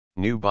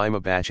New Bima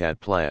Bachat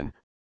Plan,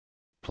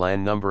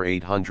 Plan number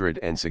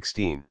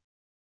 816.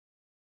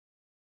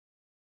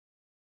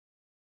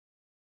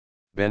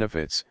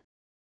 Benefits,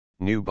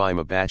 New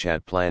Bima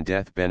Bachat Plan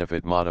Death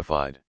Benefit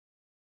Modified.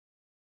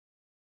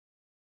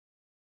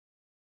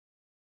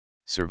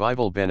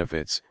 Survival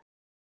Benefits,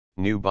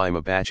 New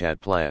Bima Bachat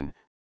Plan,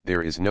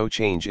 there is no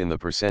change in the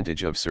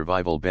percentage of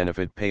survival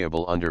benefit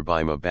payable under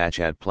Bima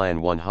Bachat Plan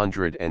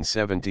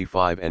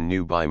 175 and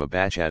New Bima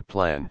Bachat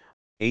Plan,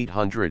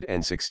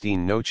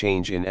 816. No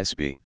change in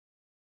SB.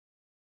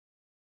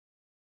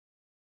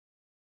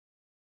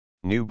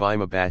 New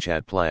Bima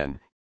Bachat Plan,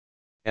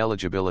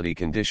 Eligibility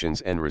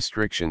Conditions and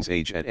Restrictions.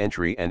 Age at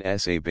entry and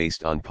SA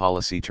based on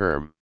policy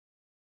term.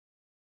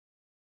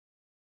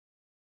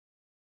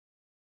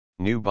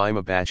 New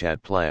Bima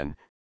Bachat Plan,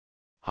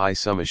 High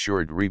Sum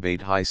Assured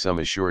Rebate. High Sum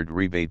Assured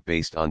Rebate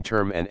based on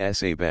term and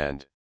SA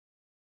band.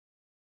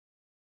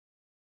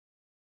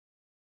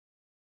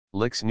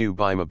 LIC's New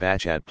Bima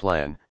Bachat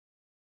Plan,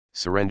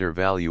 Surrender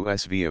Value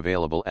SV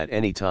available at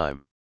any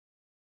time.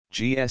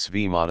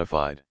 GSV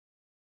Modified.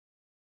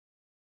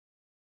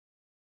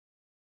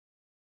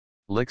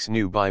 LIC's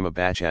New Bima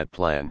Bachat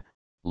Plan,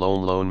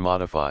 Loan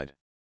Modified.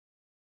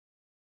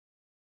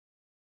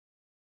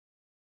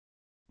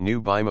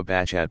 New Bima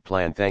Bachat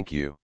Plan. Thank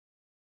you.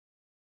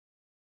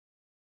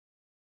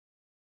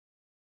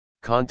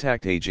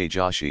 Contact AJ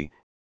Joshi,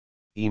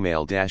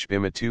 email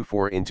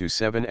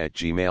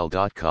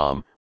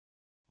bima24into7@gmail.com,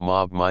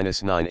 mob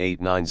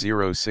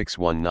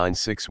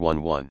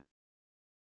 -9890619611.